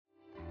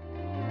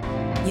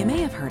You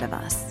may have heard of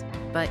us,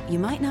 but you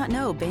might not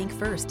know Bank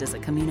First is a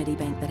community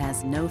bank that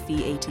has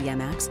no-fee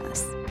ATM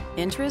access,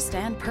 interest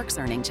and perks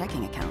earning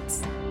checking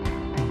accounts.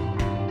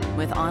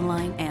 With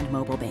online and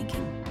mobile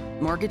banking,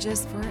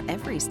 mortgages for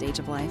every stage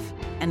of life,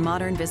 and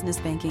modern business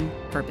banking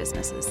for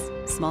businesses,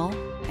 small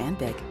and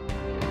big.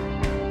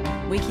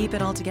 We keep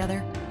it all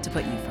together to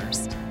put you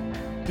first.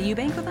 Do you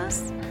bank with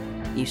us?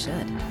 You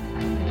should.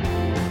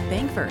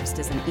 Bank First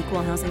is an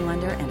equal housing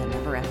lender and a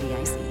member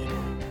FDIC.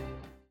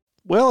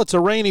 Well, it's a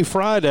rainy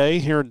Friday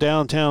here in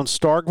downtown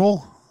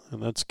Starkville,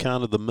 and that's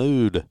kind of the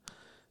mood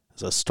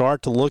as I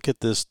start to look at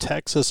this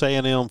Texas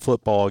A&M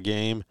football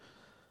game.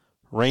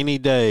 Rainy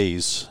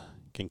days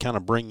can kind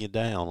of bring you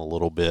down a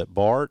little bit.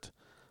 Bart,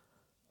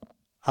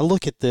 I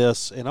look at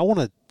this, and I want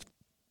to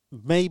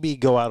maybe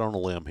go out on a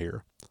limb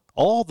here.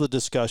 All the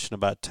discussion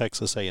about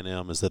Texas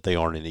A&M is that they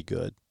aren't any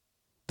good,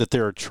 that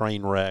they're a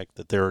train wreck,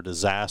 that they're a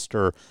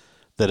disaster,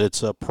 that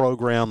it's a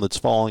program that's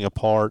falling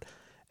apart.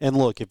 And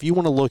look, if you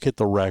want to look at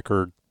the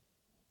record,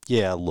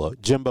 yeah,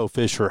 look, Jimbo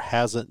Fisher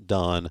hasn't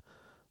done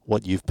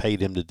what you've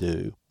paid him to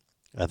do.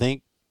 I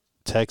think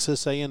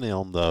Texas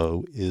A&M,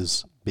 though,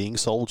 is being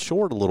sold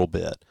short a little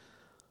bit.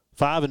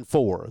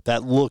 5-4,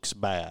 that looks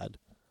bad,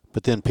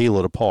 but then peel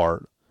it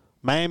apart.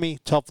 Miami,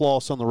 tough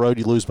loss on the road,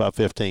 you lose by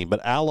 15.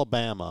 But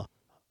Alabama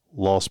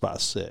lost by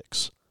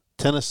 6.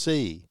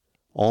 Tennessee,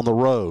 on the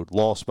road,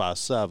 lost by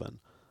 7.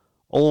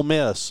 Ole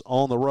Miss,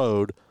 on the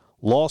road,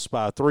 lost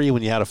by 3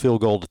 when you had a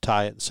field goal to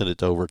tie it and send it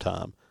to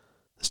overtime.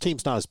 This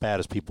team's not as bad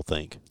as people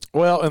think.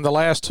 Well, in the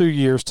last 2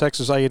 years,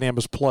 Texas A&M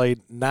has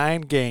played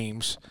 9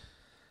 games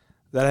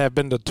that have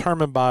been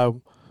determined by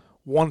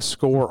one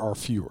score or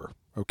fewer,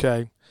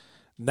 okay?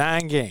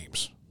 9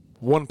 games,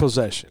 1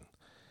 possession.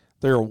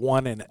 They're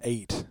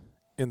 1-8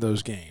 in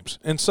those games.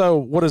 And so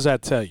what does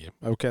that tell you?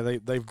 Okay,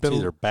 they've been – It's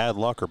either bad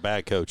luck or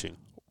bad coaching.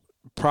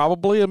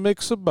 Probably a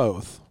mix of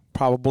both.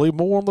 Probably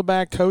more on the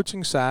bad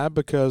coaching side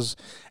because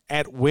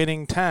at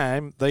winning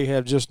time, they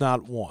have just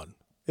not won.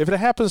 If it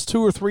happens 2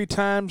 or 3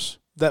 times,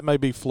 that may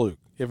be fluke.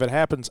 If it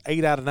happens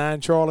 8 out of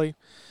 9, Charlie,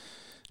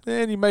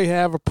 then you may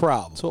have a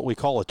problem. That's what we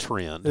call a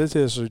trend. It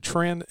is a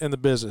trend in the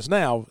business.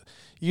 Now,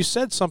 you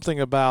said something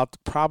about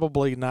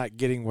probably not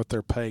getting what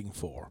they're paying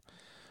for.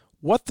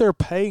 What they're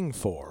paying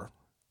for,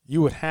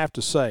 you would have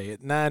to say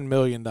at $9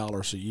 million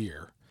a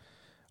year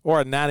or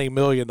a $90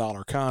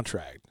 million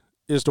contract,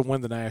 is to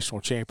win the national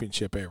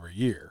championship every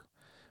year.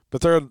 But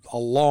they're a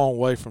long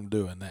way from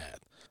doing that.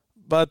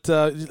 But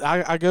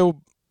I go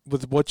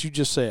with what you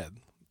just said.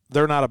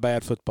 They're not a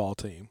bad football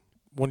team.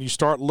 When you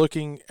start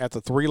looking at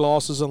the 3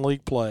 losses in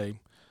league play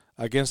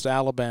against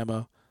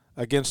Alabama,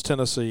 against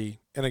Tennessee,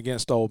 and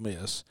against Ole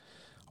Miss,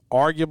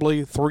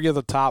 arguably 3 of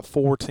the top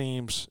 4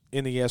 teams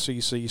in the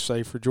SEC,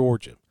 save for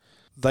Georgia,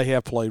 they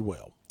have played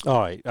well. All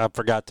right, I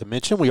forgot to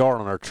mention we are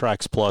on our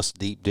TraxPlus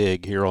Deep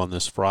Dig here on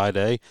this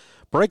Friday,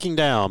 breaking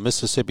down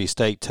Mississippi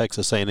State,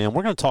 Texas A&M.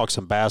 We're going to talk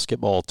some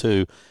basketball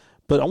too,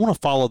 but I want to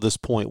follow this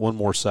point one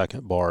more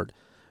second, Bart.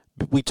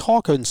 We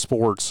talk in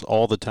sports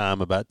all the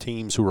time about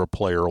teams who are a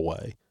player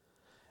away.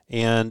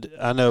 And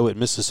I know at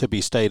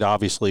Mississippi State,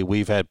 obviously,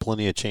 we've had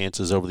plenty of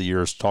chances over the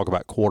years to talk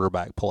about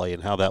quarterback play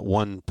and how that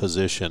one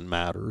position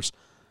matters.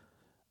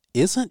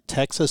 Isn't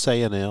Texas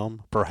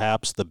A&M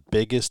perhaps the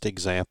biggest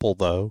example,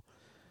 though?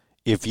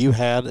 If you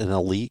had an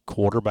elite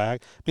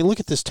quarterback, I mean, look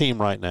at this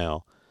team right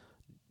now.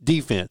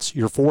 Defense,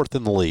 you're 4th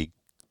in the league.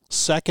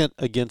 2nd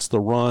against the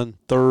run,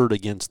 3rd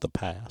against the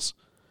pass.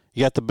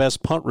 You got the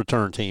best punt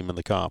return team in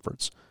the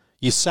conference.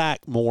 You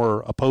sack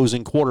more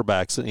opposing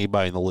quarterbacks than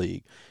anybody in the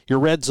league. Your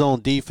red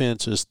zone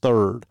defense is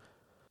 3rd.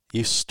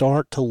 You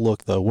start to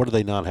look, though, what do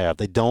they not have?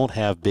 They don't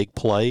have big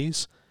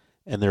plays,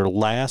 and they're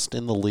last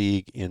in the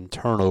league in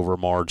turnover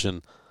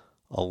margin.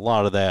 A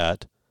lot of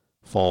that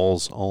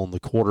falls on the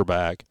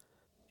quarterback.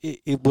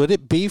 Would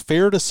it be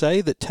fair to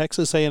say that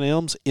Texas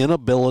A&M's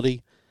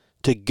inability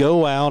to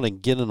go out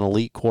and get an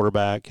elite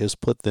quarterback has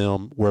put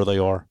them where they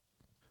are?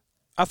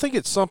 I think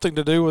it's something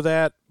to do with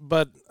that,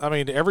 but, I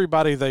mean,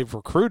 everybody they've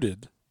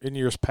recruited in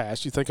years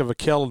past, you think of a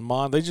Kellen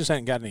Mond, they just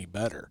ain't got any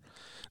better.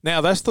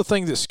 Now, that's the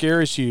thing that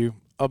scares you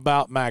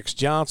about Max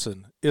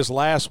Johnson is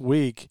last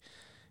week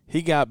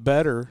he got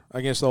better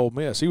against Ole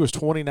Miss. He was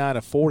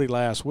 29-40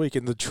 last week,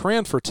 and the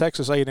trend for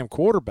Texas A&M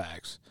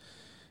quarterbacks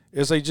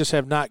is they just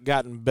have not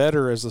gotten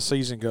better as the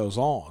season goes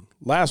on.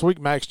 Last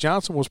week, Max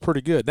Johnson was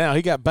pretty good. Now,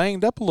 he got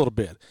banged up a little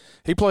bit.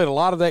 He played a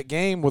lot of that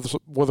game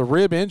with a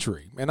rib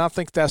injury, and I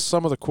think that's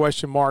some of the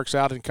question marks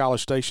out in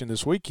College Station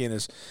this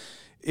weekend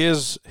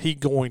is he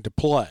going to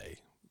play?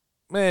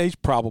 He's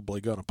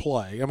probably going to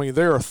play. I mean,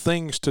 there are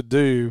things to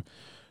do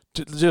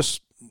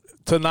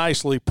to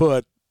nicely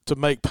put to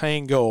make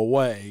pain go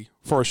away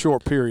for a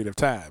short period of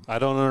time. I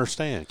don't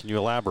understand. Can you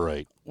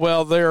elaborate?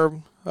 Well, there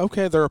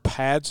are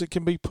pads that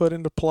can be put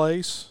into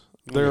place.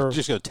 You're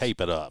just going to tape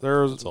it up.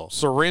 There's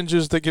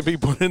syringes that can be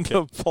put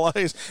into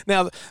place.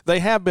 Now, they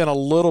have been a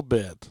little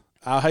bit,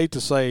 I hate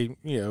to say,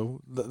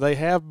 they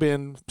have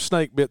been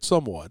snake bit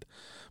somewhat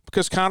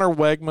because Connor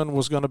Wegman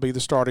was going to be the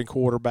starting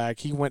quarterback.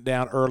 He went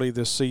down early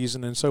this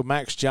season, and so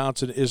Max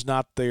Johnson is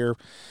not their,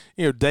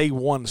 day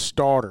one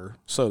starter,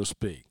 so to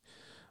speak.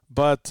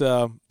 But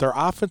their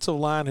offensive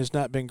line has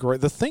not been great.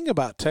 The thing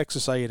about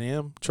Texas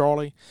A&M,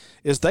 Charlie,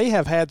 is they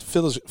have had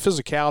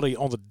physicality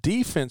on the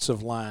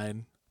defensive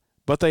line,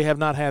 but they have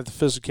not had the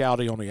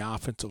physicality on the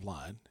offensive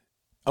line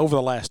over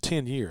the last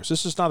 10 years.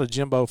 This is not a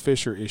Jimbo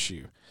Fisher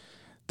issue.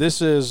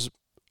 This is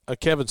a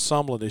Kevin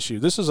Sumlin issue.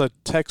 This is a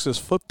Texas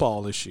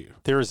football issue.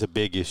 There is a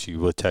big issue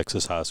with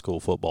Texas high school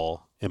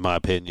football, in my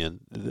opinion.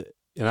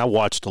 And I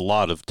watched a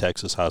lot of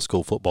Texas high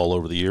school football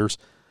over the years.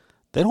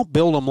 They don't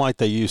build them like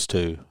they used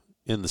to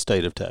in the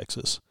state of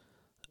Texas.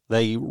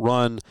 They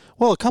run,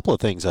 a couple of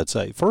things I'd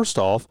say. First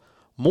off,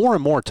 more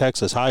and more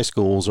Texas high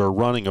schools are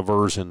running a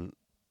version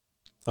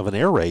of an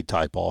air raid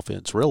type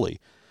offense, really.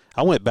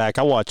 I went back,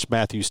 I watched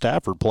Matthew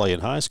Stafford play in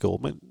high school.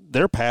 I mean,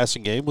 their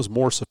passing game was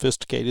more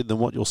sophisticated than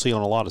what you'll see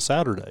on a lot of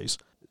Saturdays.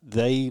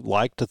 They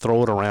like to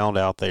throw it around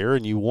out there,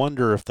 and you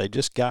wonder if they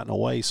just gotten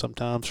away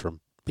sometimes from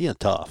being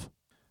tough.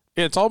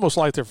 It's almost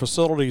like their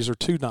facilities are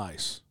too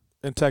nice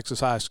in Texas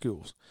high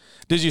schools.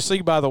 Did you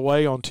see, by the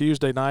way, on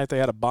Tuesday night they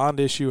had a bond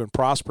issue in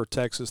Prosper,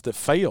 Texas that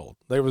failed?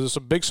 There was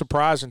a big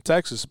surprise in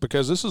Texas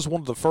because this is one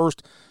of the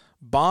first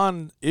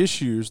bond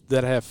issues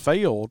that have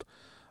failed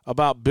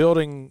about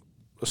building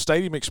a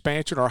stadium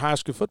expansion or a high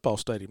school football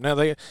stadium. Now,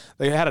 they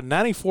had a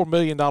 $94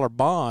 million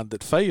bond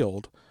that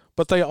failed,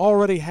 but they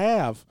already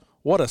have,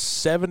 a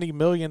 $70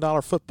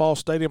 million football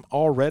stadium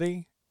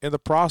already in the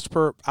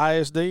Prosper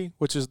ISD,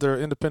 which is their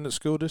independent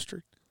school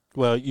district?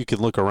 Well, you can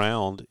look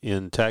around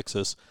in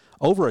Texas.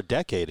 Over a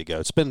decade ago,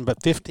 it's been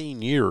about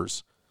 15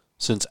 years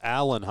since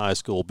Allen High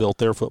School built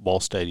their football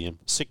stadium,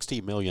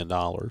 $60 million.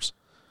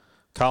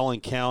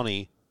 Collin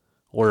County,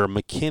 where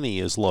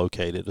McKinney is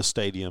located, a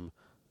stadium,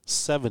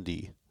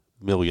 $70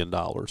 million.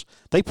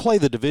 They play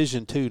the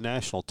Division II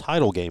national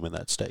title game in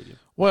that stadium.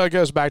 Well, it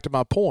goes back to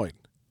my point,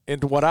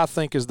 into what I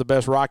think is the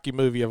best Rocky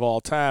movie of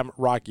all time,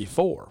 Rocky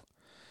IV.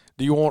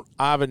 Do you want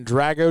Ivan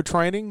Drago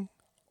training,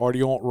 or do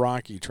you want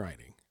Rocky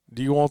training?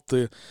 Do you want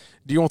the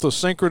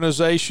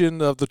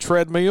synchronization of the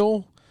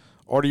treadmill,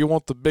 or do you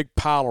want the big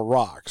pile of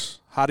rocks?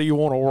 How do you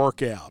want to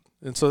work out?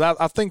 And so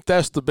I think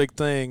that's the big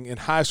thing in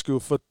high school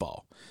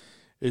football.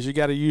 Is you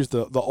got to use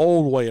the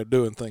old way of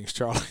doing things,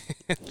 Charlie.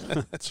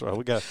 That's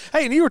right.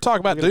 Hey, and you were talking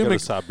about doom and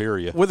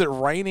Siberia. With it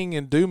raining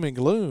and doom and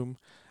gloom.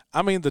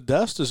 I mean, the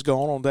dust is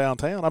gone on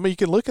downtown. I mean, you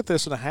can look at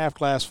this in a half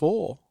glass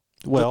full.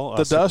 Well,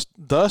 the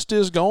dust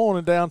is gone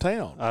in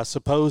downtown. I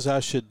suppose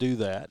I should do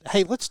that.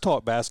 Hey, let's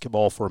talk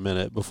basketball for a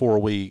minute before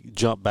we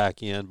jump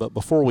back in. But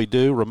before we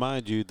do,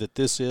 remind you that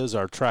this is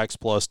our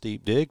TraxPlus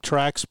Deep Dig.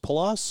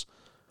 TraxPlus.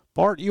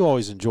 Bart, you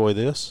always enjoy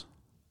this.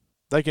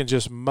 They can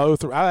just mow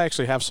through. I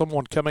actually have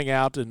someone coming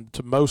out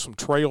to mow some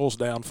trails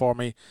down for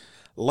me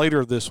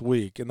later this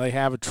week, and they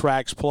have a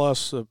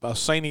TraxPlus, a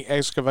Saney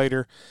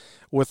excavator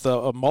with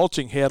a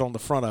mulching head on the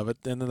front of it,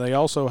 and then they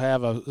also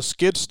have a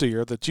skid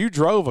steer that you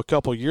drove a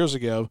couple years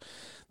ago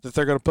that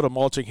they're going to put a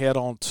mulching head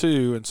on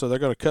too, and so they're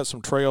going to cut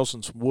some trails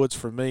and some woods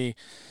for me.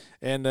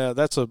 And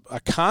that's a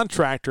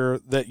contractor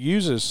that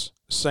uses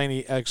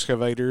Saney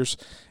excavators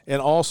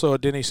and also a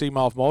Denny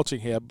Seamoff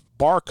mulching head.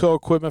 Barco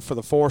equipment for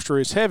the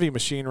forestry. It's heavy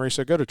machinery,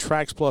 so go to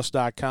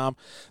TraxPlus.com.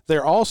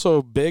 They're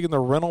also big in the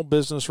rental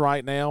business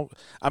right now.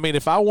 I mean,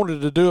 if I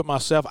wanted to do it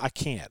myself, I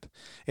can't.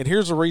 And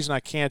here's the reason I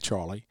can't,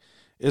 Charlie,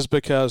 is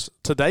because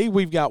today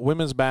we've got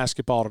women's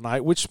basketball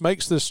tonight, which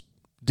makes this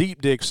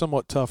deep dig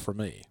somewhat tough for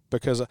me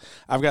because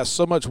I've got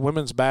so much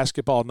women's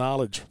basketball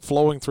knowledge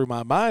flowing through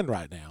my mind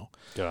right now.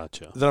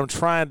 Gotcha. That I'm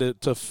trying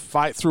to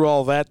fight through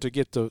all that to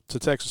get to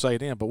Texas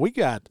A&M. But we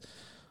got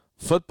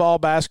football,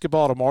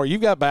 basketball tomorrow.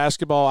 You've got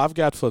basketball. I've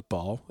got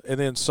football. And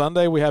then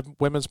Sunday we have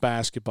women's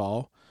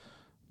basketball.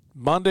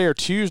 Monday or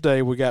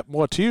Tuesday we got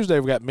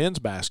men's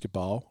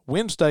basketball.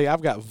 Wednesday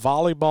I've got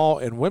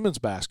volleyball and women's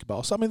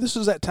basketball. So, I mean, this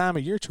is that time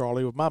of year,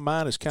 Charlie, where my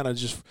mind is kind of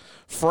just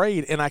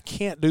frayed, and I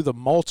can't do the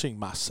mulching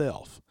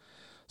myself.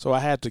 So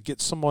I had to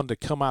get someone to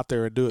come out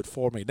there and do it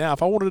for me. Now,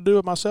 if I wanted to do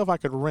it myself, I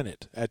could rent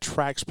it at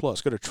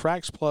TraxPlus. Go to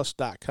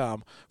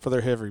TraxPlus.com for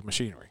their heavy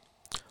machinery.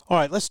 All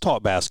right, let's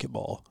talk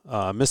basketball.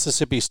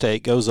 Mississippi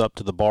State goes up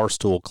to the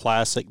Barstool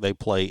Classic. They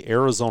play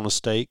Arizona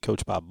State,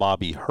 coached by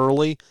Bobby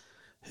Hurley,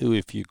 who,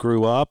 if you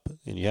grew up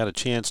and you had a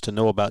chance to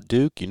know about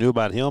Duke, you knew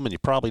about him and you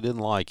probably didn't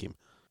like him.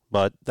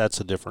 But that's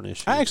a different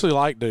issue. I actually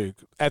liked Duke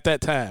at that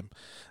time.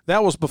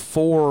 That was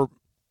before,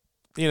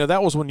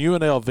 that was when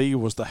UNLV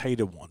was the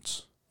hated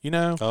ones.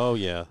 Oh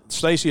yeah,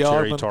 Stacey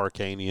Jerry Augmon,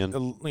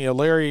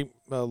 Tarkanian,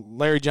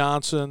 Larry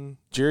Johnson,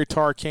 Jerry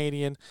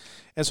Tarkanian,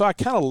 and so I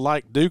kind of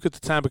liked Duke at the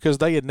time because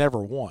they had never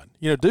won.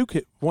 Duke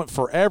went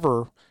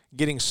forever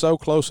getting so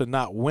close and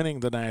not winning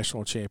the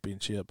national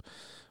championship.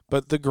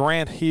 But the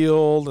Grant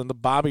Hill and the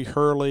Bobby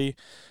Hurley,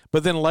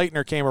 but then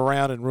Leitner came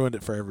around and ruined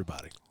it for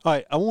everybody. All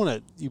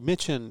right, you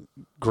mentioned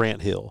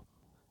Grant Hill.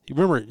 You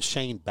remember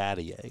Shane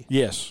Battier?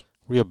 Yes.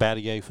 Were you a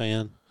Battier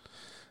fan?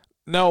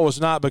 No, it was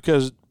not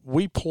because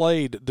we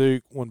played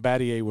Duke when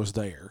Battier was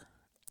there.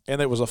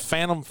 and it was a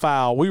phantom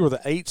foul. We were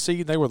the 8 seed,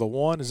 and they were the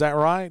 1. Is that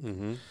right?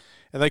 Mm-hmm.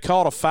 And they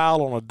called a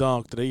foul on a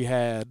dunk that he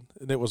had,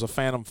 and it was a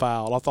phantom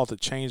foul. I thought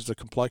that changed the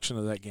complexion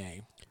of that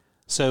game.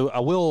 So I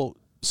will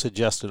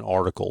suggest an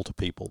article to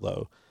people,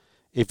 though.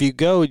 If you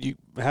go, you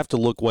have to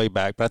look way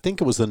back, but I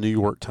think it was the New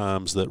York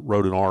Times that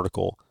wrote an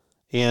article,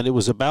 and it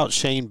was about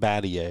Shane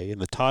Battier,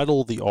 and the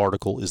title of the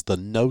article is The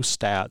No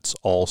Stats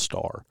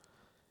All-Star.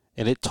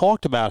 And it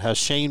talked about how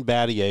Shane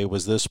Battier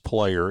was this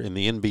player in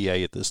the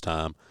NBA at this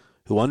time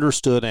who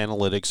understood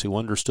analytics, who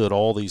understood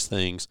all these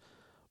things,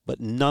 but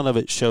none of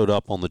it showed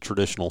up on the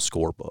traditional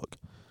scorebook.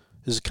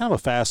 This is kind of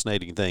a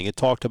fascinating thing. It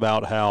talked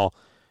about how,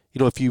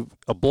 if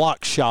a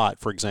block shot,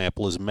 for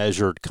example, is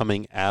measured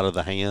coming out of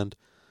the hand,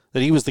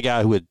 that he was the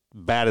guy who had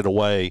batted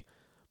away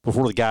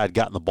before the guy had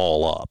gotten the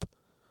ball up.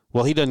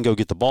 Well, he doesn't go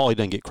get the ball. He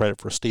doesn't get credit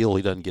for a steal.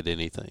 He doesn't get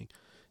anything.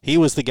 He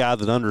was the guy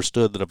that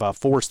understood that if I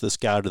force this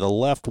guy to the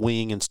left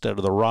wing instead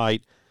of the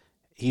right,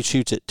 he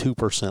shoots it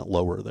 2%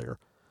 lower there.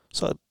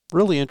 So a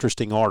really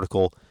interesting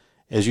article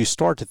as you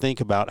start to think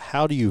about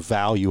how do you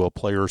value a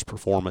player's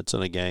performance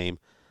in a game.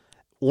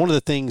 One of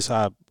the things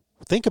I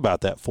think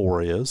about that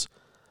for is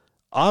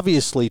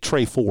obviously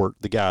Trey Fort,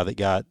 the guy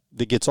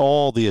that gets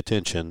all the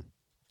attention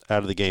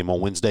out of the game on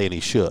Wednesday, and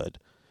he should.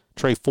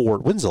 Trey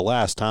Fort, when's the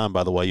last time,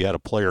 by the way, you had a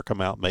player come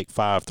out and make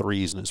 5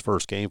 threes in his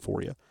first game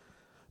for you?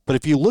 But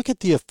if you look at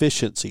the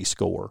efficiency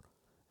score,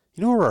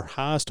 you know where our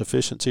highest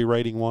efficiency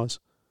rating was?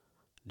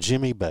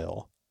 Jimmy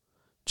Bell.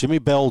 Jimmy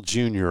Bell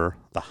Jr.,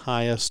 the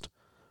highest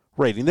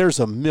rating. There's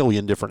a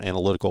million different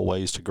analytical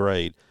ways to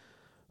grade.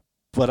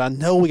 But I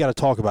know we got to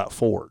talk about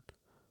Ford.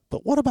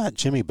 But what about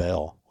Jimmy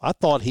Bell? I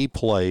thought he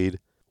played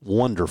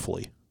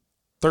wonderfully.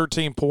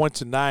 13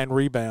 points and 9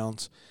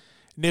 rebounds.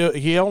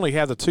 He only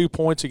had the 2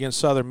 points against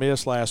Southern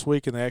Miss last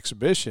week in the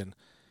exhibition,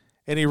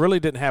 and he really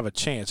didn't have a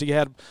chance. He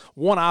had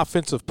one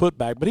offensive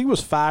putback, but he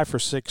was 5 for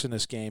 6 in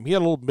this game. He had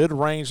a little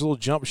mid-range, little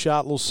jump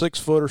shot, little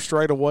 6-footer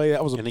straight away.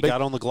 That was he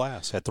got on the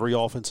glass, had 3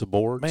 offensive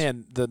boards.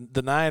 Man,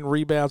 the 9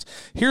 rebounds.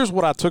 Here's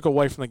what I took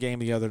away from the game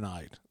the other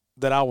night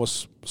that I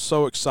was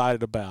so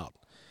excited about.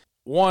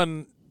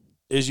 One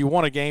is you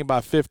won a game by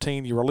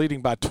 15. You were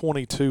leading by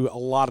 22 a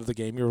lot of the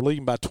game. You were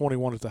leading by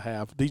 21 at the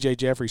half. DJ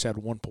Jeffries had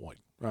 1 point,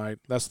 right?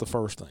 That's the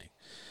first thing.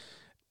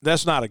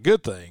 That's not a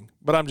good thing,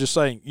 but I'm just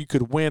saying you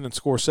could win and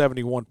score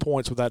 71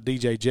 points without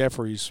DJ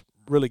Jeffries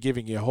really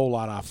giving you a whole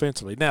lot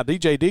offensively. Now,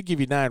 DJ did give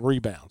you 9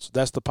 rebounds.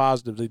 That's the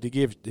positive that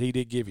he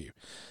did give you.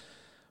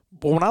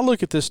 But when I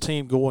look at this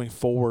team going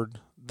forward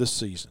this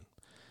season,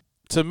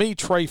 to me,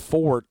 Trey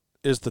Fort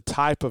is the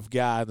type of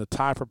guy, the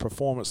type of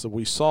performance that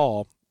we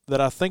saw that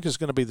I think is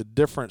going to be the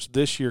difference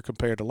this year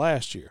compared to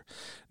last year.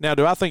 Now,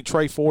 do I think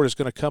Trey Ford is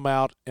going to come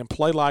out and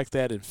play like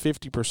that in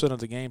 50% of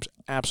the games?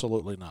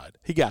 Absolutely not.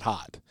 He got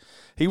hot.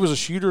 He was a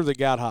shooter that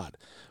got hot.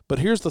 But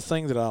here's the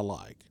thing that I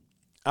like.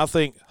 I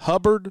think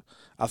Hubbard,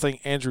 I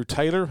think Andrew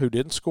Taylor, who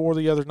didn't score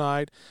the other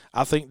night,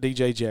 I think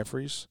DJ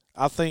Jeffries,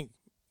 I think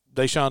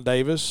Deshaun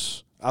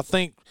Davis, I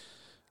think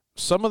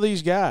some of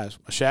these guys,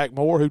 Shaq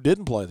Moore, who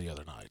didn't play the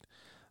other night,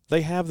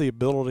 they have the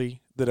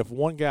ability that if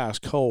one guy's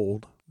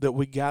cold, that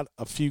we got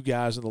a few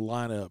guys in the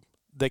lineup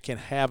that can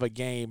have a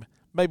game,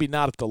 maybe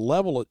not at the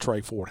level that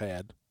Trey Ford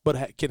had,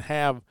 but can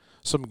have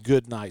some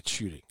good night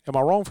shooting. Am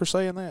I wrong for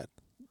saying that?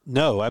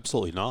 No,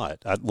 absolutely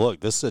not. Look,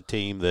 this is a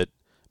team that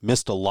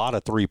missed a lot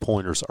of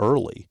three-pointers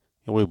early.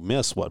 And we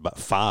missed, about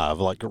 5,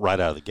 like right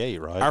out of the gate,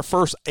 right? Our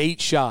first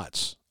 8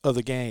 shots of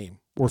the game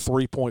were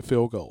 3-point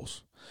field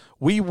goals.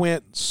 We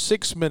went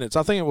 6 minutes.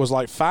 I think it was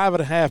like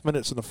 5.5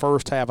 minutes in the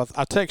first half.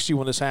 I texted you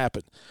when this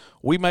happened.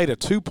 We made a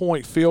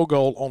 2-point field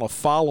goal on a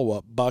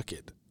follow-up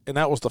bucket, and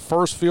that was the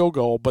first field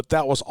goal, but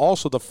that was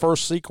also the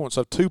first sequence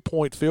of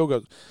 2-point field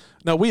goals.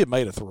 No, we had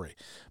made a 3,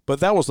 but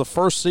that was the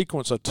first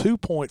sequence of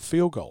 2-point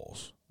field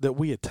goals that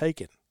we had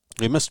taken.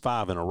 We missed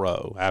 5 in a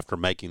row after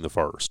making the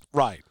first.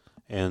 Right.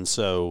 And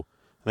so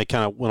they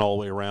kind of went all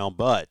the way around.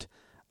 But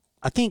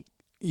I think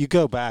you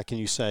go back and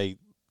you say,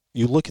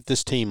 you look at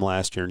this team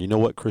last year and you know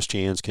what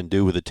Christians can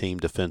do with a team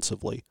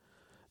defensively.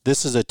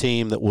 This is a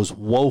team that was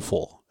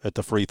woeful at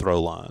the free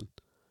throw line,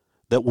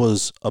 that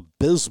was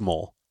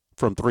abysmal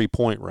from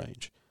three-point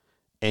range,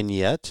 and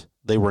yet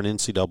they were an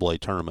NCAA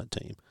tournament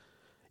team.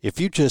 If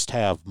you just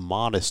have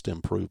modest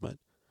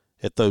improvement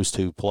at those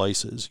 2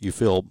 places, you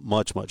feel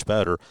much, much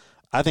better.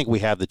 I think we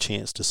have the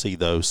chance to see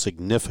those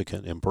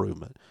significant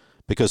improvement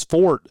because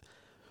Fort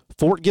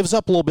gives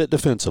up a little bit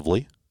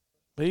defensively.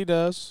 He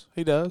does.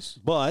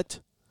 But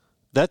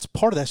that's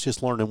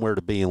just learning where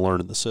to be and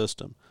learning the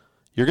system.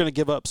 You're going to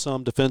give up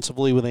some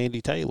defensively with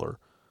Andy Taylor,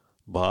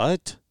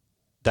 but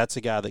that's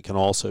a guy that can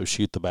also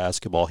shoot the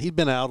basketball. He'd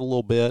been out a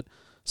little bit,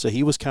 so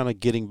he was kind of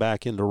getting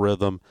back into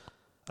rhythm.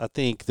 I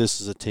think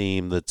this is a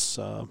team that's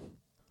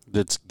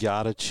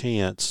got a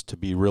chance to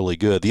be really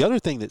good. The other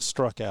thing that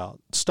stuck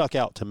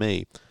out to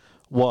me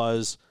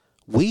was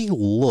we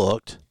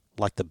looked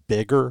like the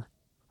bigger,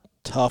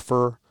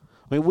 tougher.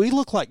 I mean, we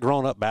look like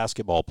grown-up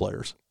basketball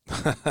players.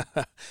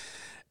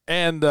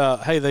 And,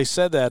 hey, they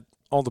said that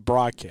on the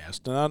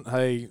broadcast. And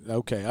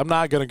I'm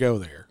not going to go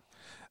there.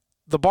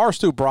 the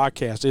Barstool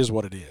broadcast is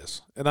what it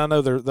is, and I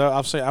know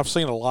I've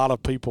seen a lot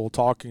of people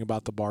talking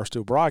about the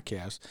Barstool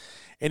broadcast,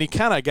 and you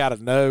kind of got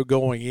to know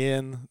going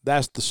in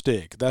that's the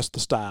stick, that's the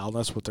style, and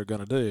that's what they're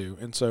going to do.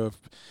 And so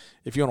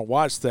if you want to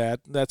watch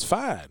that, that's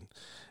fine.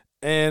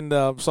 And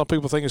some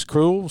people think it's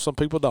cruel, some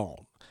people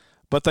don't.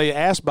 But they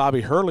asked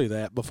Bobby Hurley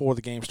that before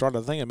the game started.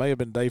 I think it may have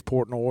been Dave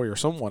Portnoy or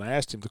someone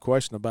asked him the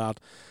question about,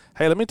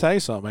 hey, let me tell you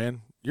something,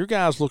 man. Your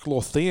guys look a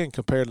little thin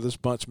compared to this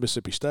bunch of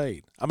Mississippi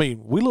State. I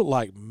mean, we look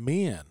like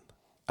men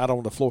out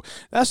on the floor.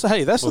 That's the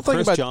thing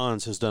Chris about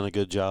Johns has done a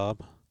good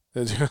job.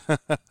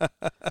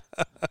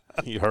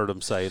 You heard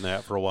him saying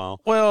that for a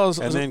while. Well,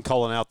 and then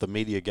calling out the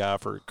media guy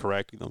for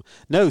correcting them.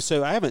 No,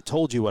 so I haven't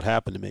told you what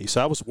happened to me.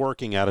 So I was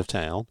working out of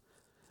town,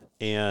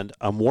 and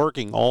I'm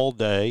working all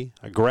day.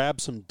 I grab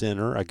some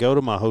dinner. I go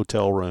to my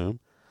hotel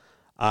room.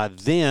 I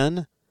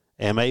then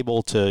am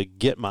able to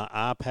get my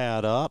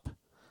iPad up.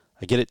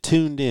 I get it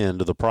tuned in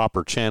to the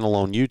proper channel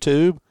on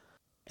YouTube,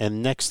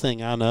 and next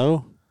thing I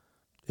know,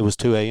 it was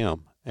 2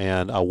 a.m.,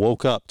 and I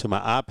woke up to my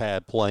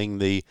iPad playing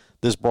the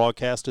 "This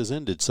broadcast has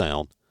ended"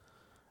 sound.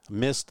 I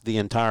missed the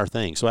entire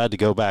thing, so I had to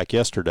go back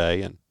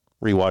yesterday and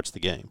rewatch the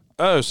game.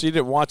 Oh, so you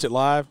didn't watch it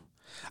live?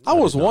 I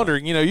was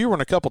wondering, you were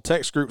in a couple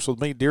text groups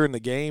with me during the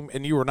game,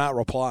 and you were not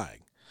replying.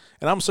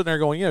 And I'm sitting there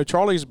going,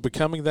 Charlie's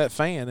becoming that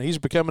fan. He's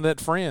becoming that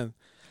friend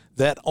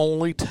that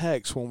only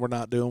texts when we're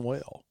not doing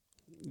well.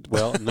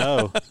 Well,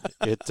 no.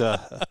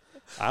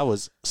 I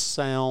was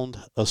sound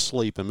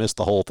asleep and missed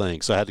the whole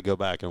thing, so I had to go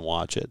back and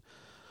watch it.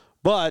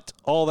 But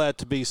all that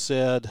to be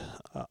said,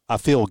 I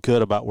feel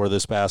good about where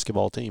this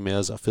basketball team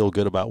is. I feel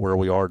good about where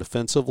we are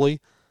defensively,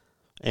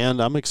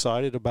 and I'm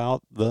excited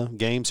about the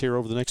games here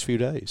over the next few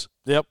days.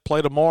 Yep,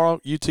 play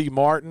tomorrow, UT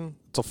Martin.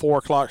 It's a 4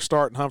 o'clock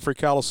start in Humphrey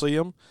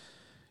Coliseum.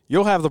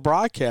 You'll have the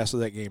broadcast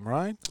of that game,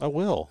 right? I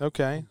will.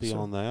 Okay. I'll be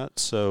on that.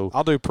 So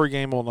I'll do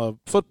pregame on the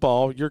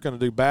football. You're going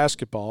to do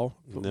basketball.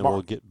 And then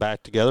we'll get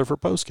back together for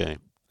postgame.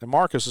 And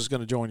Marcus is going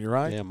to join you,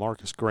 right? Yeah,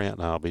 Marcus Grant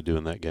and I will be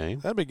doing that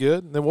game. That'd be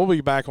good. And then we'll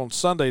be back on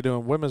Sunday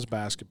doing women's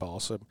basketball.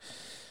 So,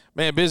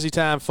 man, busy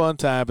time, fun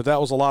time, but that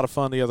was a lot of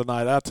fun the other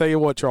night. I'll tell you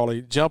what,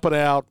 Charlie, jumping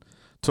out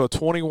to a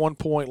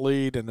 21-point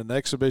lead in an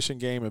exhibition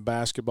game in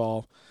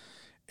basketball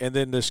and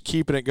then just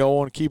keeping it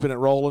going, keeping it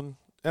rolling.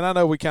 And I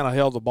know we kind of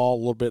held the ball a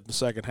little bit in the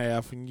second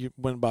half, and you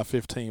win by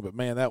 15. But,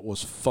 man, that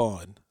was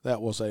fun.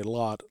 That was a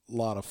lot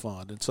of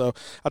fun. And so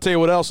I'll tell you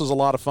what else is a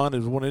lot of fun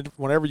is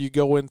whenever you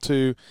go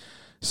into –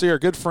 see our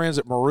good friends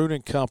at Maroon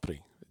and Company.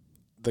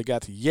 They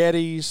got the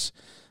Yetis.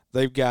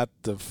 They've got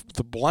the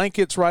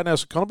blankets right now.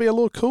 It's going to be a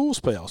little cool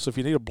spell. So if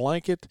you need a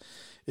blanket,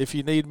 if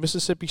you need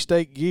Mississippi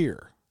State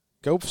gear,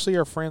 go see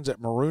our friends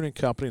at Maroon and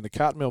Company in the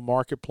Cotton Mill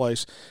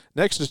Marketplace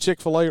next to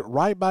Chick-fil-A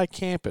right by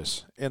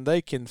campus. And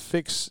they can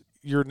fix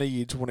your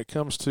needs when it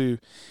comes to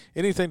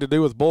anything to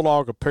do with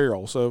Bulldog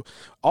apparel. So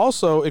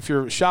also, if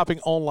you're shopping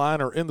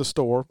online or in the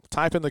store,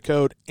 type in the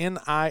code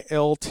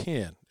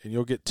NIL10. And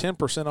you'll get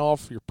 10%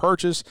 off your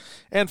purchase,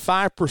 and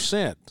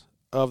 5%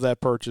 of that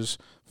purchase,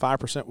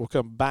 5% will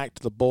come back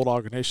to the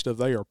Bulldog Initiative.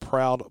 They are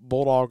proud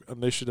Bulldog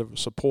Initiative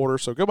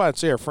supporters. So go by and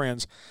see our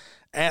friends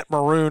at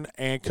Maroon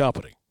and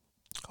Company.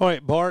 All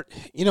right, Bart,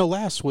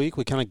 last week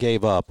we kind of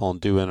gave up on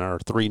doing our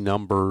 3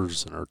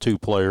 numbers and our 2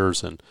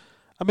 players, and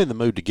I'm in the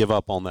mood to give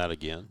up on that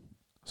again.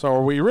 So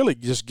are we really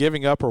just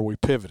giving up or are we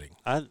pivoting?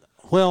 I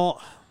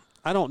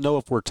don't know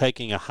if we're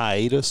taking a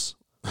hiatus.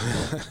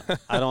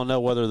 I don't know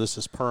whether this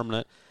is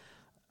permanent.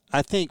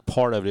 I think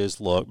part of it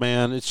is, look,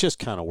 man, it's just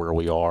kind of where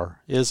we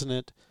are, isn't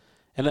it?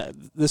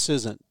 And this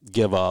isn't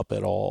give up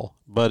at all,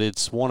 but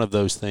it's one of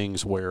those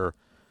things where,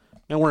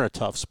 man, we're in a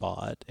tough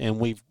spot, and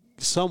we've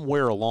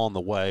somewhere along the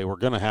way we're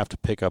going to have to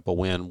pick up a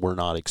win we're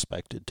not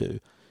expected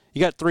to.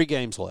 You got 3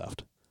 games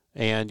left,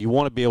 and you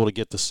want to be able to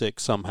get to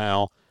 6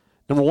 somehow.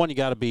 Number one, you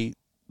got to beat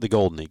the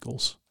Golden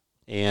Eagles.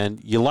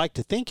 And you like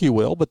to think you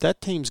will, but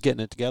that team's getting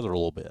it together a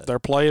little bit. They're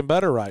playing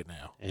better right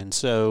now. And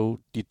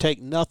so you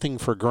take nothing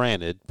for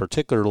granted,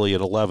 particularly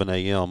at 11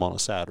 a.m. on a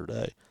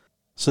Saturday.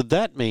 So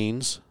that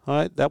means, all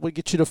right, that would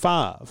get you to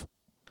 5.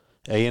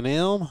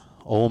 A&M,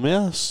 Ole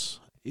Miss.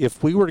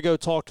 If we were to go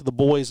talk to the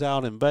boys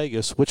out in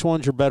Vegas, which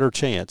one's your better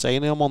chance,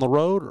 A&M on the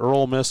road or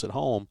Ole Miss at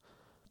home?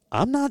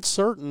 I'm not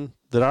certain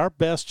that our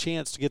best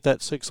chance to get that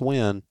 6th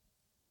win,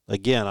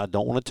 again, I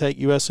don't want to take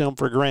USM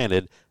for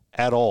granted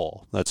at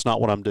all. That's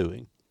not what I'm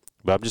doing.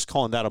 But I'm just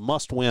calling that a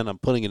must-win. I'm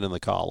putting it in the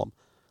column.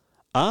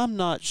 I'm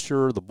not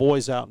sure the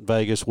boys out in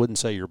Vegas wouldn't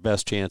say your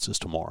best chances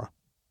tomorrow.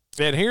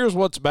 And here's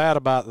what's bad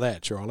about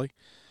that, Charlie,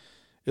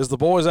 is the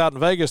boys out in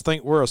Vegas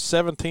think we're a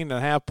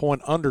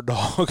 17.5-point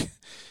underdog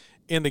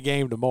in the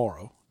game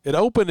tomorrow. It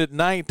opened at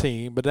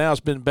 19, but now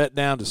it's been bet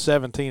down to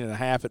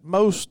 17.5 at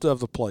most of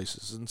the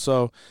places. And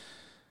so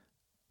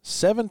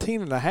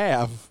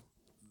 17.5,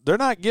 they're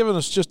not giving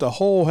us just a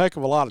whole heck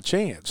of a lot of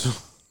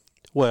chance.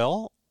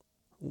 Well,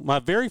 my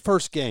very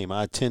first game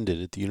I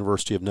attended at the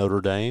University of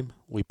Notre Dame,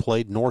 we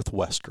played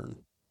Northwestern.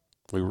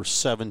 We were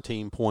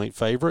 17-point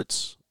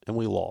favorites, and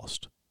we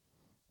lost.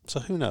 So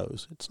who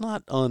knows? It's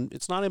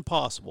not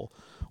impossible.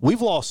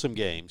 We've lost some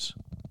games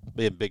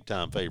being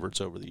big-time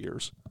favorites over the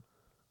years.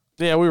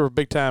 Yeah, we were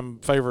big-time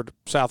favored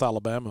South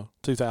Alabama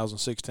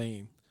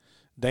 2016.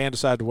 Dan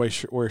decided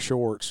to wear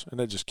shorts, and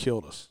that just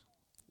killed us.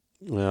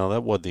 Well,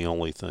 that wasn't the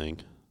only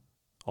thing,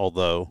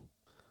 although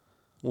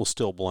we'll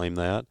still blame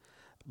that.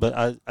 But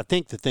I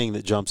think the thing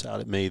that jumps out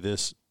at me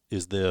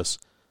is this.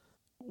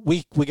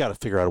 We got to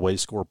figure out a way to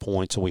score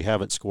points, and we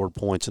haven't scored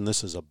points, and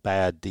this is a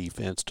bad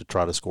defense to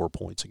try to score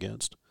points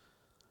against.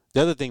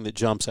 The other thing that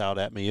jumps out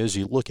at me is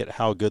you look at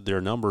how good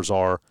their numbers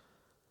are.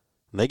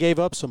 They gave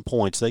up some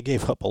points. They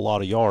gave up a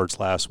lot of yards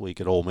last week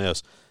at Ole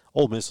Miss.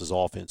 Ole Miss's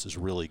offense is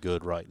really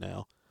good right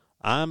now.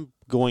 I'm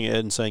going ahead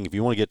and saying if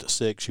you want to get to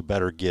 6, you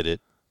better get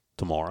it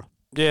tomorrow.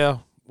 Yeah,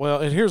 well,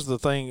 and here's the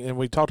thing, and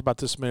we talked about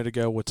this a minute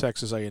ago with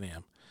Texas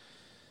A&M.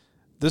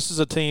 This is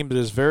a team that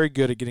is very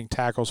good at getting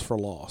tackles for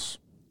loss.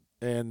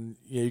 And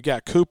you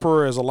got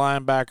Cooper as a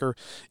linebacker.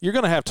 You're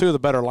going to have 2 of the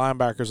better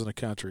linebackers in the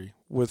country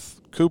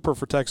with Cooper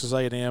for Texas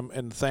A&M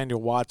and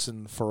Nathaniel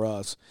Watson for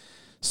us.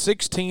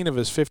 16 of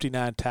his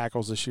 59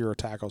 tackles this year are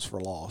tackles for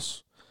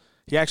loss.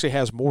 He actually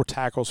has more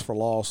tackles for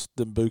loss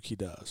than Buki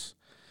does.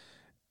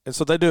 And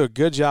so they do a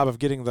good job of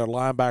getting their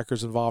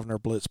linebackers involved in their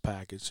blitz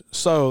package.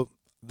 So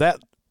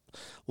that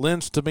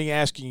lends to me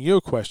asking you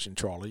a question,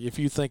 Charlie. If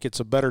you think it's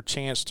a better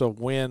chance to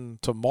win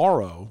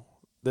tomorrow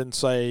than,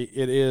 say,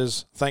 it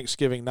is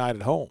Thanksgiving night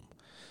at home.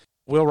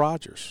 Will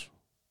Rogers.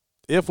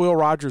 If Will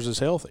Rogers is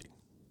healthy,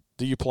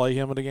 do you play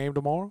him in the game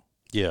tomorrow?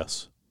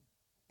 Yes.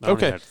 I don't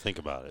Okay. even have to think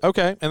about it.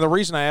 Okay, and the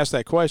reason I asked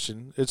that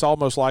question, it's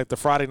almost like the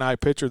Friday night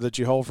pitcher that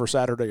you hold for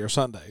Saturday or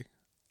Sunday.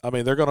 I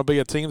mean, they're going to be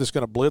a team that's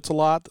going to blitz a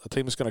lot, a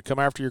team that's going to come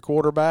after your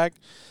quarterback.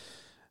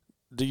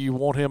 Do you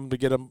want him to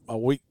get a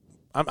week?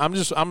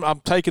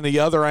 I'm taking the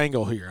other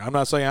angle here. I'm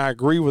not saying I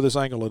agree with this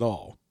angle at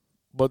all,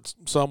 but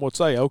some would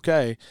say,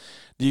 okay,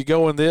 do you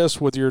go in this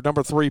with your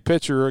number 3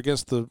 pitcher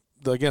against the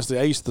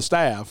ace of the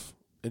staff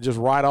and just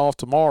ride off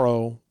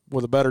tomorrow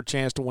with a better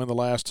chance to win the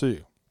last 2?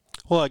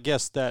 Well, I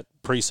guess that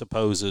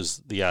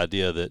presupposes the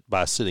idea that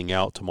by sitting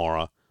out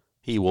tomorrow,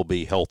 he will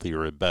be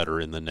healthier and better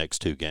in the next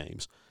 2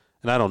 games.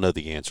 And I don't know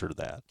the answer to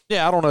that.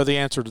 Yeah, I don't know the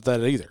answer to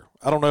that either.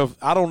 I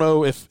don't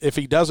know if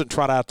he doesn't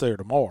trot out there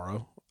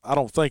tomorrow. I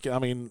don't think. I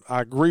mean,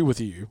 I agree with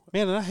you.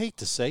 Man, and I hate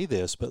to say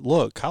this, but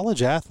look,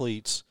 college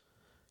athletes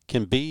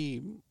can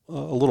be a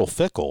little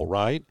fickle,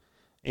 right?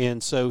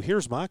 And so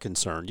here's my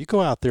concern. You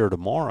go out there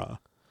tomorrow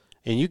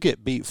and you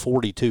get beat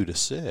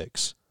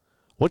 42-6.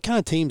 What kind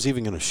of team's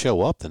even going to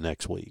show up the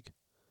next week?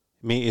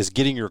 I mean, is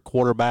getting your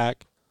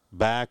quarterback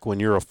back when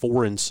you're a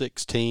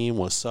 4-6 team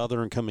with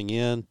Southern coming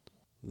in,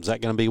 is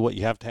that going to be what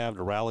you have to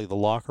rally the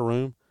locker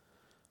room?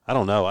 I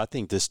don't know. I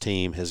think this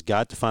team has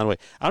got to find a way.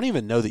 I don't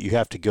even know that you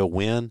have to go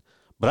win,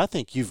 but I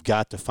think you've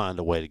got to find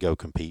a way to go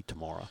compete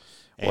tomorrow.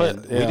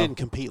 And we didn't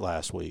compete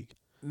last week.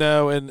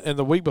 No, and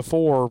the week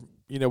before,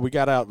 we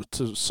got out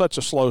to such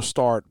a slow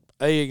start,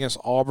 against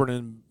Auburn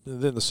and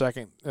then the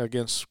second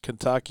against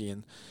Kentucky.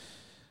 And,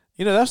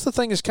 that's the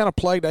thing that's kind of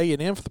plagued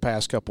A&M for the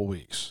past couple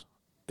weeks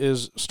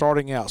is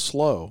starting out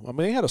slow. I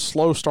mean, they had a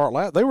slow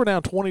start. They were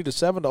down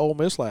 20-7 to Ole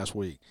Miss last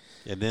week.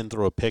 And then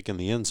throw a pick in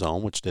the end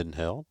zone, which didn't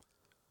help.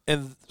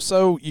 And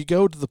so you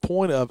go to the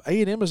point of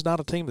A&M is not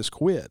a team that's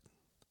quit.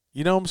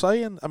 You know what I'm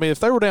saying? I mean, if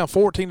they were down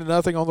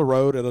 14-0 on the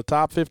road at a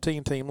top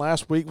 15 team,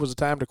 last week was the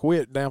time to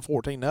quit, down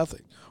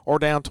 14-0 or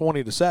down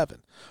 20-7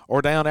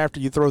 or down after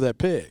you throw that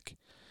pick.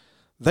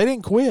 They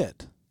didn't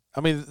quit. I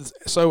mean,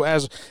 so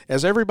as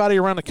everybody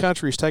around the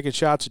country is taking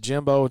shots at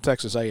Jimbo and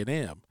Texas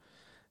A&M,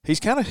 he's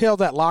kind of held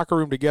that locker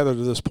room together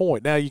to this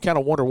point. Now you kind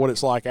of wonder what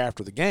it's like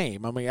after the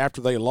game. I mean, after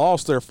they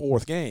lost their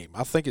 4th game,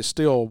 I think it's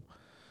still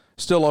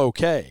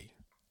okay.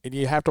 And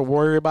you have to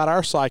worry about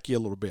our psyche a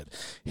little bit.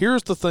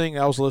 Here's the thing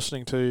I was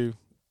listening to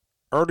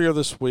earlier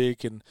this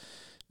week and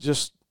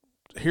just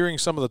hearing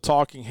some of the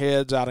talking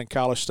heads out in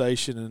College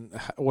Station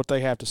and what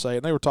they have to say.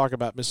 And they were talking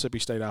about Mississippi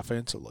State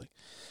offensively.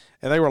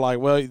 And they were like,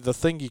 well, the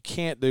thing you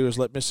can't do is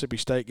let Mississippi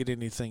State get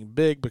anything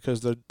big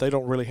because they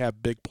don't really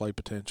have big play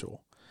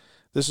potential.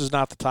 This is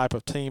not the type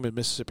of team in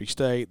Mississippi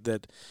State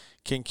that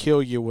can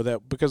kill you with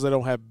that because they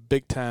don't have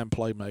big-time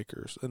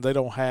playmakers and they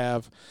don't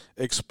have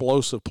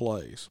explosive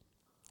plays.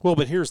 Well,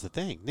 but here's the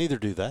thing. Neither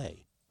do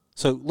they.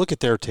 So look at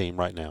their team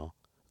right now.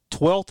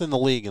 12th in the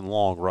league in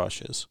long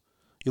rushes.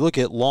 You look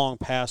at long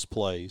pass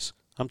plays.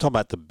 I'm talking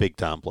about the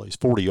big-time plays,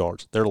 40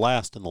 yards. They're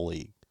last in the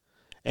league.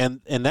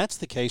 And that's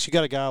the case. You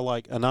got a guy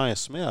like Aniyah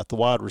Smith, the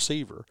wide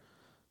receiver,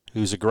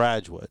 who's a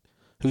graduate,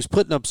 who's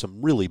putting up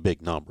some really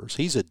big numbers.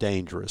 He's a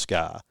dangerous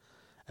guy.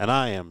 And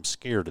I am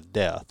scared to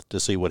death to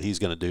see what he's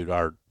going to do to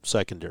our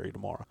secondary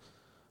tomorrow.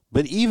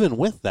 But even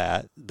with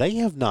that, they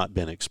have not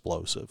been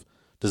explosive.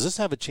 Does this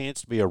have a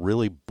chance to be a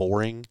really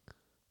boring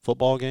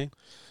football game?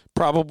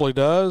 Probably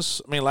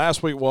does. I mean,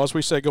 last week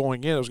we said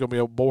going in it was going to be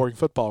a boring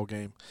football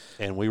game.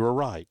 And we were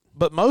right.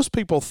 But most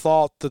people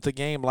thought that the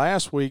game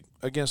last week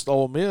against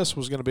Ole Miss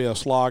was going to be a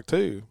slog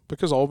too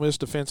because Ole Miss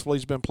defensively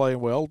has been playing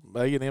well.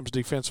 A&M's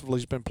defensively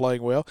has been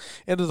playing well.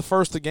 Into the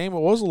first of the game, it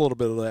was a little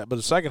bit of that. But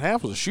the second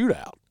half was a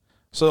shootout.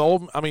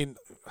 So,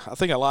 I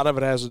think a lot of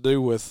it has to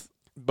do with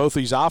both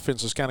these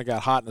offenses kind of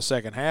got hot in the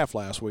second half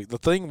last week. The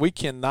thing we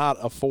cannot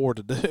afford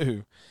to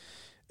do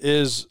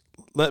is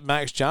let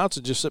Max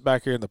Johnson just sit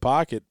back here in the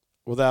pocket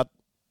without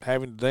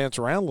having to dance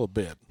around a little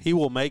bit. He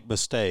will make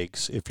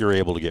mistakes if you're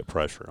able to get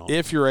pressure on him.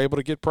 If you're able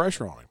to get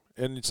pressure on him.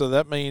 And so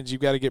that means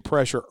you've got to get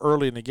pressure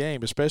early in the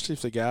game, especially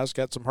if the guy's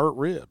got some hurt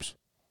ribs.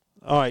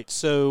 All right,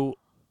 so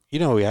we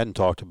hadn't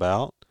talked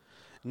about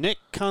Nick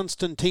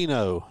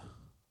Constantino.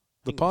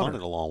 The punter. He can punt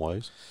it a long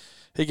ways.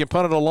 He can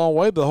punt it a long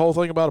way, but the whole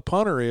thing about a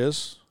punter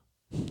is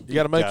you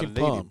got to make him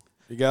punt.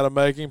 You got to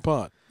make him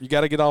punt. You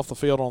got to get off the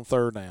field on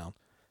third down.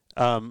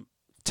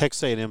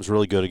 Texas A&M is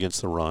really good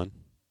against the run,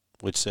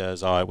 which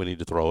says, all right, we need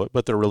to throw it,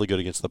 but they're really good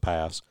against the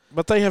pass.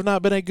 But they have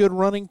not been a good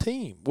running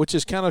team, which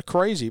is kind of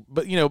crazy.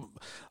 But,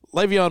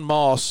 Le'Veon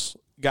Moss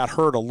got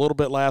hurt a little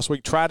bit last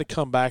week, tried to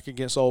come back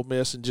against Ole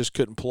Miss and just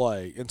couldn't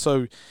play. And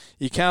so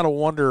you kind of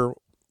wonder,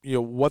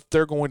 what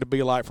they're going to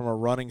be like from a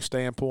running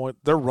standpoint.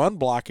 Their run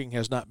blocking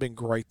has not been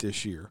great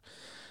this year.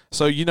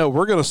 So,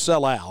 we're going to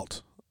sell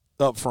out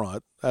up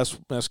front.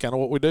 That's kind of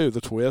what we do,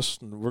 the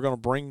twist, and we're going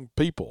to bring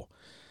people.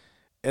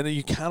 And then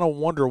you kind of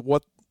wonder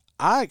what –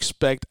 I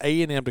expect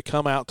A&M to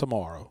come out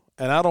tomorrow,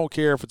 and I don't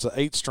care if it's an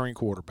 8-string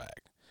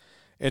quarterback,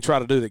 and try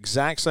to do the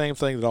exact same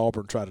thing that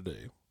Auburn tried to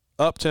do.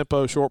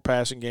 Up-tempo, short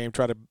passing game,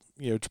 try to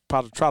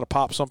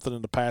pop something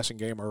in the passing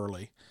game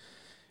early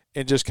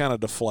and just kind of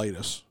deflate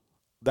us.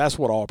 That's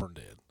what Auburn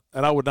did.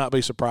 And I would not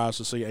be surprised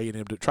to see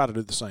A&M try to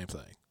do the same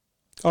thing.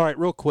 All right,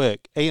 real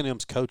quick,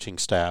 A&M's coaching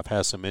staff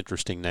has some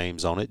interesting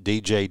names on it.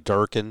 DJ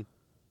Durkin,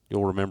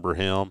 you'll remember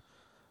him.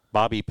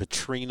 Bobby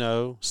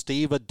Petrino,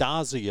 Steve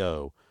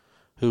Adazio,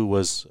 who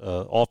was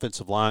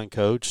offensive line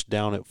coach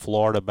down at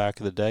Florida back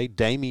in the day.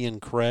 Damian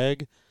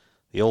Craig,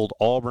 the old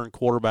Auburn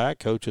quarterback,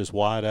 coaches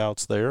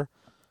wideouts there.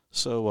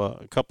 So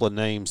a couple of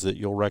names that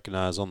you'll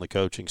recognize on the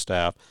coaching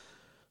staff.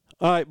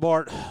 All right,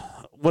 Bart,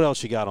 what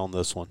else you got on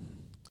this one?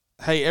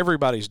 Hey,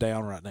 everybody's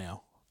down right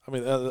now. I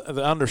mean,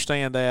 I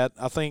understand that.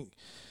 I think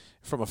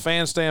from a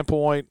fan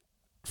standpoint,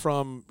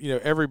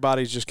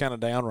 everybody's just kind of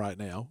down right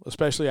now,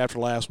 especially after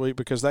last week,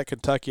 because that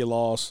Kentucky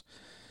loss,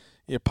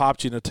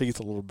 popped you in the teeth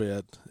a little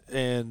bit.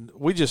 And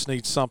we just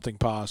need something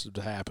positive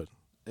to happen.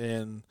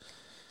 And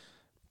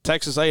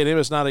Texas A&M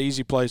is not an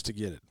easy place to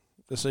get it.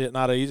 It's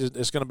not easy.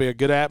 It's going to be a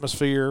good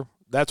atmosphere.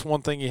 That's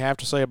one thing you have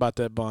to say about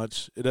that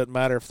bunch. It doesn't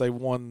matter if they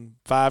won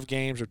 5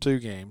 games or 2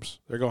 games.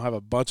 They're going to have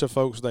a bunch of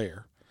folks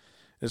there.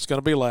 It's going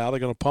to be loud. They're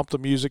going to pump the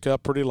music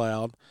up pretty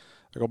loud.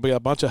 There's going to be a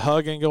bunch of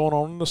hugging going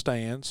on in the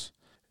stands.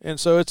 And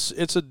so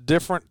it's a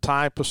different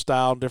type of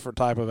style, different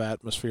type of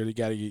atmosphere that you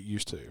got to get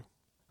used to.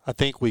 I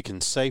think we can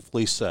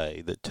safely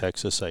say that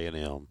Texas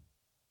A&M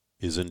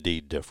is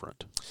indeed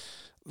different.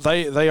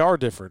 They are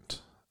different.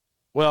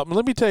 Well,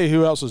 let me tell you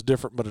who else is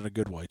different, but in a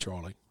good way,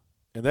 Charlie.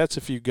 And that's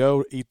if you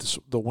go eat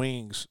the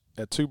wings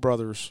at Two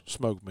Brothers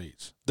Smoked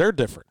Meats. They're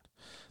different.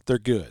 They're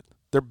good.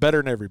 They're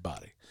better than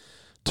everybody.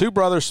 Two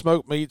Brothers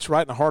Smoked Meats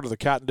right in the heart of the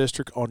Cotton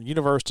District on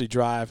University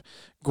Drive.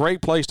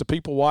 Great place to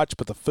people watch,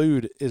 but the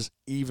food is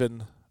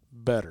even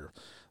better.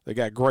 They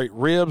got great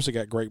ribs. They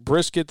got great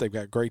brisket. They've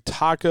got great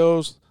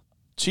tacos,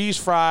 cheese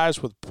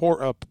fries with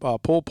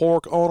pulled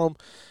pork on them.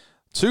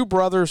 Two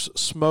Brothers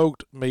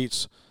Smoked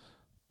Meats,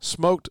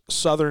 smoked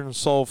Southern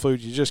soul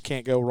food. You just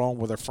can't go wrong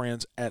with our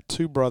friends at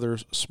Two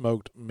Brothers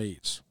Smoked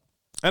Meats.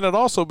 And it'd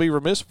also be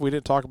remiss if we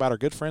didn't talk about our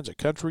good friends at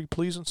Country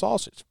Pleasin'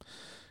 Sausage.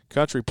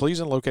 Country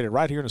Pleasin', located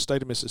right here in the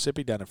state of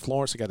Mississippi, down in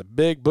Florence. They got a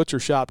big butcher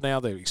shop now.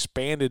 They've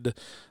expanded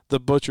the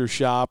butcher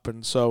shop,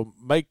 and so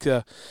make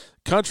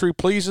Country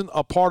Pleasin'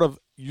 a part of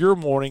your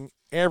morning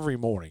every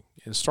morning,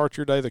 and start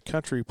your day the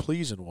Country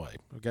Pleasin' way.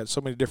 We've got so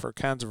many different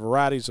kinds of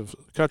varieties of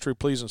Country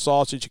Pleasin'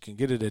 sausage. You can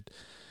get it at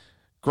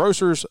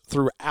grocers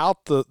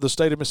throughout the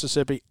state of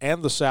Mississippi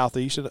and the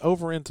Southeast, and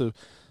over into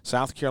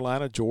South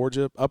Carolina,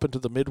 Georgia, up into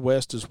the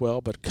Midwest as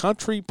well. But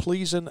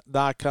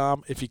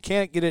countrypleasin.com. If you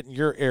can't get it in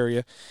your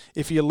area,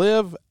 if you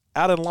live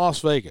out in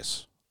Las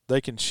Vegas,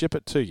 they can ship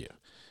it to you.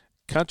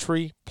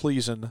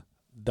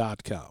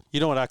 countrypleasin.com. You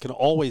know what I can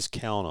always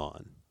count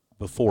on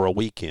before a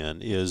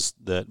weekend is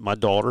that my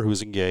daughter,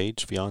 who's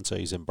engaged,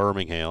 fiance, is in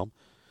Birmingham,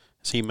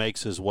 as he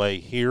makes his way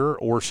here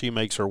or she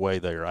makes her way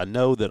there. I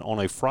know that on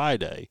a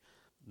Friday,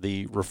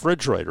 the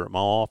refrigerator at my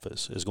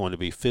office is going to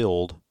be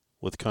filled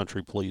with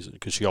Country Pleasin'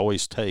 because she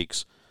always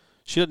takes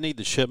 – she doesn't need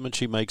the shipment,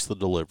 she makes the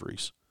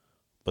deliveries.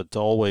 But to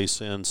always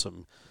send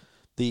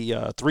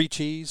the 3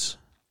 cheese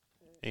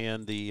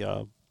and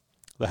the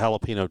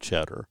jalapeno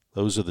cheddar.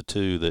 Those are the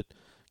 2 that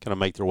kind of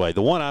make their way.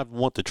 The one I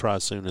want to try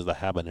soon is the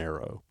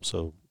habanero.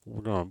 So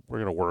we're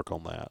gonna work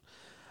on that.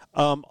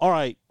 All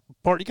right,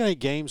 Bart, you got any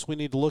games we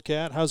need to look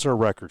at? How's our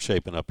record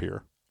shaping up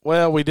here?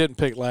 Well, we didn't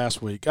pick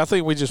last week. I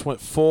think we just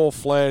went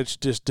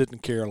full-fledged, just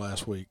didn't care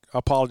last week. I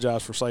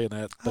apologize for saying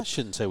that. I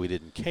shouldn't say we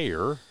didn't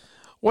care.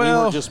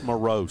 Well, we were just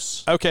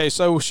morose. Okay,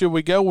 so should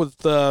we go with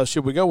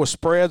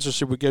spreads or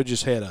should we go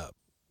just head up?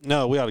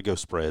 No, we ought to go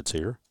spreads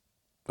here.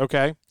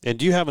 Okay. And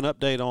do you have an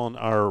update on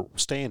our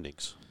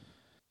standings?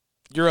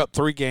 You're up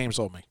 3 games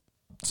on me.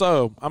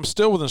 So I'm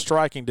still within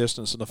striking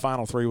distance in the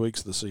final 3 weeks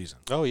of the season.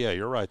 Oh, yeah,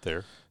 you're right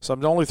there. So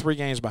I'm only 3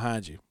 games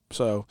behind you.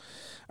 So,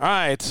 all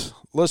right,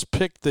 let's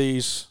pick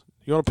these.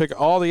 You want to pick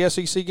all the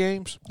SEC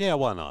games? Yeah,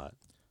 why not?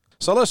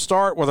 So let's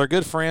start with our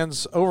good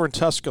friends over in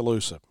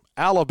Tuscaloosa,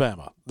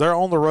 Alabama. They're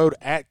on the road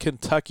at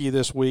Kentucky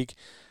this week.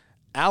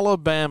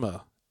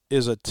 Alabama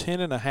is a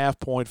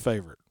 10.5-point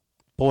favorite.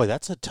 Boy,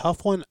 that's a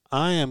tough one.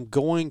 I am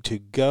going to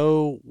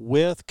go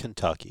with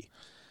Kentucky.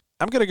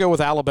 I'm going to go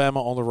with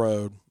Alabama on the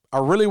road. I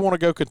really want to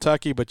go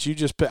Kentucky, but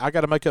I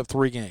got to make up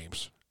 3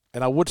 games.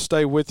 And I would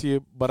stay with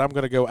you, but I'm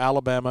going to go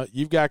Alabama.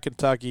 You've got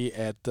Kentucky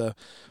at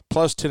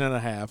plus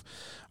 10.5.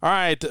 All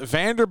right,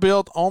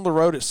 Vanderbilt on the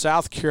road at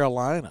South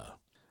Carolina.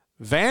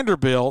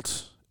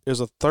 Vanderbilt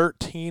is a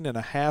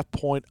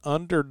 13.5-point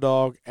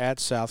underdog at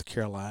South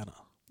Carolina.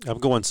 I'm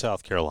going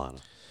South Carolina.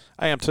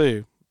 I am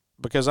too,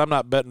 because I'm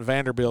not betting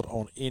Vanderbilt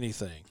on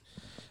anything.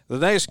 The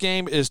next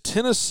game is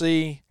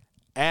Tennessee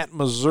at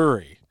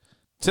Missouri.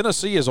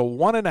 Tennessee is a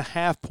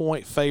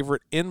 1.5-point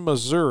favorite in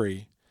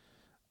Missouri,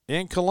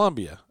 in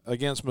Columbia,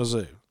 against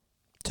Mizzou.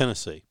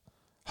 Tennessee.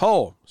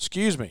 Oh,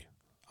 excuse me.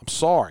 I'm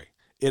sorry.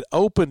 It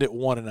opened at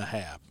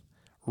 1.5.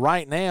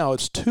 Right now,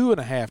 it's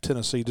 2.5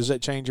 Tennessee. Does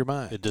that change your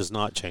mind? It does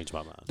not change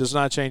my mind. Does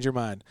not change your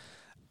mind.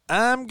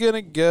 I'm going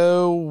to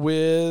go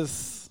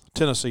with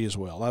Tennessee as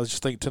well. I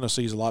just think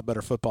Tennessee is a lot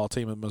better football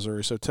team than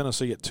Missouri, so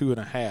Tennessee at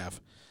 2.5.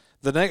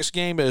 The next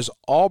game is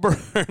Auburn.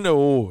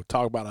 Oh,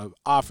 talk about an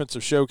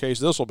offensive showcase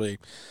this will be.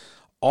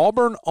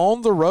 Auburn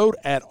on the road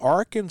at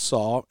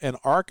Arkansas, and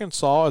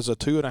Arkansas is a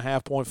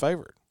 2.5-point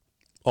favorite.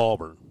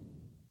 Auburn.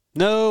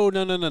 No.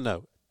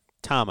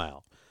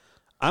 Timeout.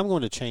 I'm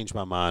going to change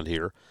my mind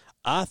here.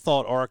 I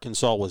thought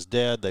Arkansas was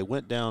dead. They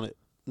went down.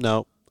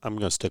 No, I'm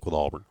going to stick with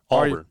Auburn.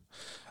 Auburn.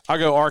 I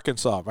go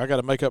Arkansas. I got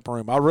to make up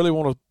room. I really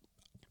want to.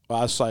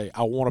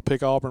 I want to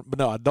pick Auburn, but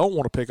no, I don't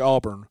want to pick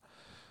Auburn.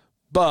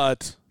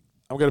 But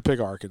I'm going to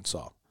pick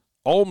Arkansas.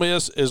 Ole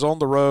Miss is on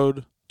the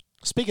road.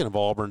 Speaking of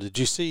Auburn, did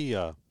you see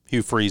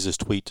Hugh Freeze's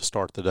tweet to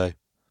start the day?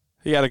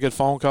 He had a good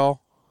phone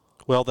call.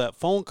 Well, that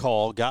phone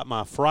call got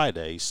my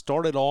Friday.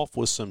 Started off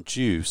with some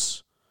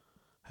juice.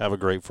 Have a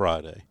great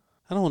Friday.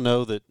 I don't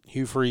know that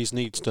Hugh Freeze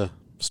needs to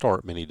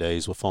start many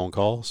days with phone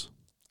calls.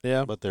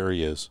 Yeah. But there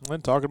he is.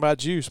 I'm talking about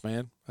juice,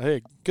 man.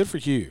 Hey, good for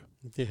Hugh.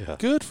 Yeah.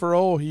 Good for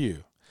old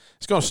Hugh.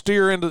 He's going to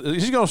steer into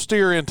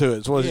it.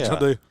 Is what he's going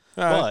to do.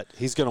 All right. But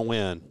he's going to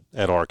win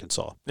at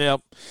Arkansas.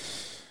 Yep.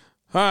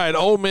 All right,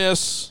 Ole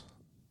Miss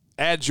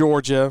at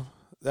Georgia.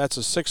 That's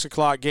a 6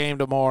 o'clock game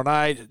tomorrow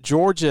night.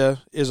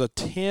 Georgia is a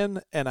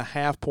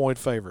 10.5-point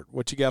favorite.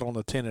 What you got on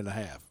the 10.5?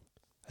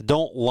 I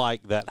don't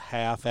like that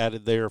half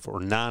added there. For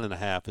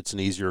 9.5, it's an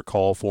easier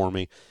call for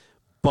me.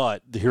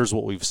 But here's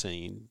what we've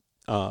seen.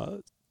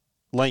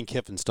 Lane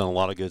Kiffin's done a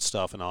lot of good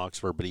stuff in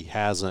Oxford, but he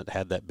hasn't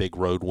had that big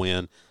road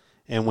win.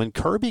 And when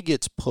Kirby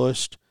gets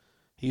pushed,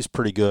 he's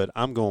pretty good.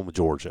 I'm going with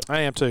Georgia.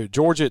 I am too.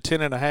 Georgia at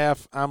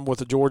 10.5. I'm with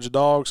the Georgia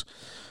Dogs.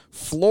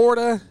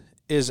 Florida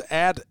is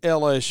at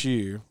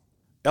LSU.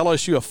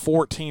 LSU a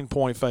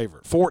 14-point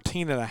favorite.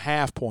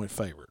 14.5-point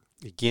favorite.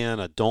 Again,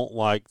 I don't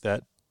like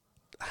that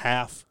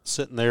half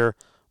sitting there,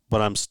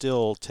 but I'm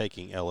still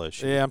taking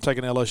LSU. Yeah, I'm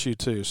taking LSU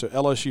too. So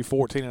LSU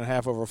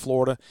 14.5 over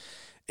Florida.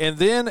 And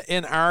then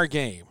in our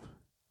game,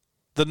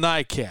 the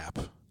nightcap,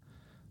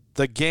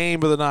 the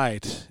game of the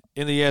night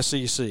in the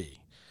SEC,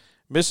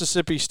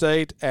 Mississippi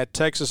State at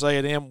Texas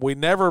A&M. We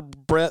never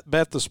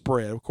bet the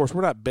spread. Of course,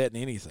 we're not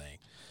betting anything,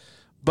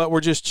 but we're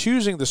just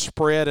choosing the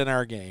spread in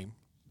our game,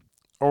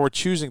 or we're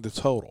choosing the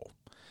total.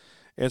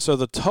 And so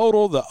the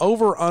total, the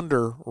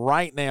over-under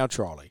right now,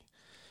 Charlie,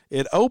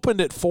 it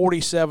opened at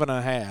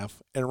 47.5,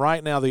 and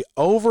right now the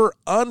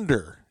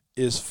over-under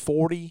is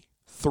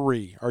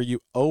 43. Are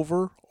you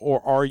over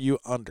or are you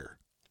under?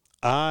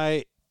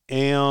 I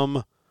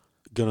am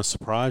going to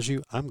surprise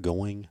you. I'm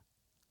going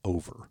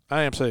over.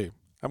 I am too.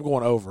 I'm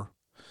going over.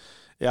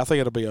 Yeah, I think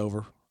it'll be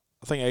over.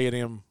 I think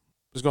A&M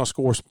is going to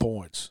score some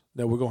points.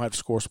 Now, we're going to have to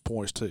score some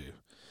points too.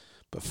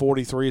 But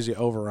 43 is the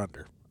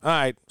over-under. All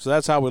right, so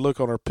that's how we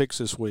look on our picks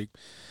this week.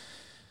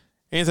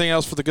 Anything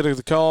else for the good of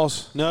the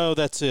cause? No,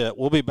 that's it.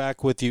 We'll be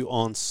back with you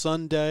on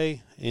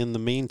Sunday. In the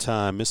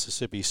meantime,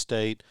 Mississippi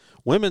State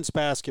women's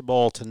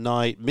basketball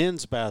tonight,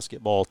 men's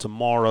basketball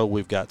tomorrow.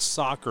 We've got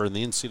soccer in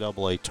the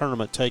NCAA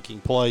tournament taking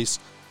place.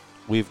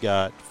 We've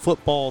got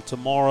football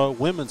tomorrow,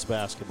 women's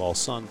basketball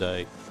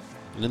Sunday.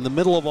 And in the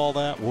middle of all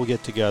that, we'll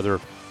get together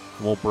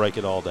and we'll break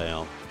it all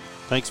down.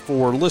 Thanks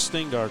for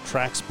listening to our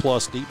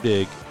TraxPlus Deep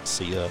Dig.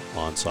 See you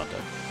on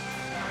Sunday.